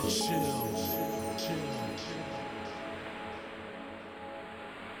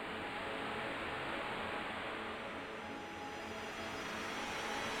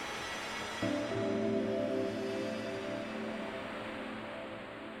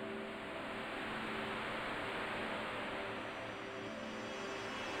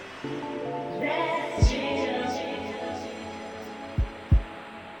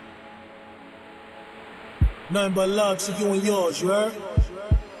Nothing but love to you and yours, you heard?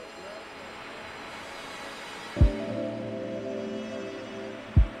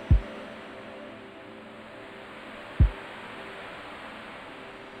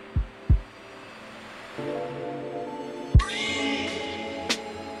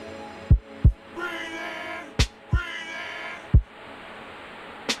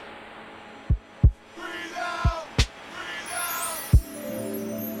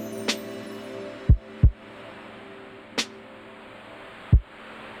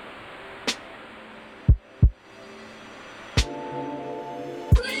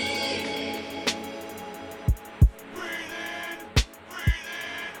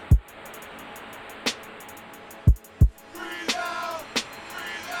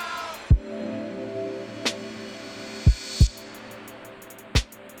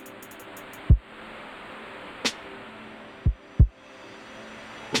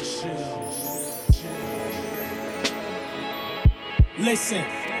 Listen,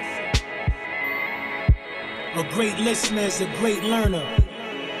 a great listener is a great learner.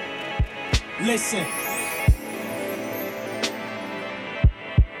 Listen.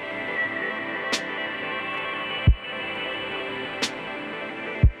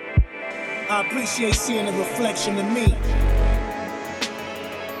 I appreciate seeing a reflection of me.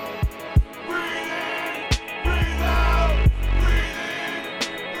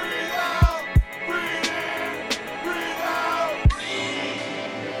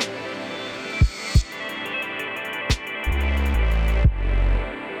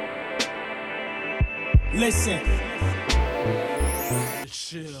 Listen.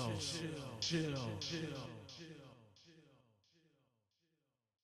 Chill.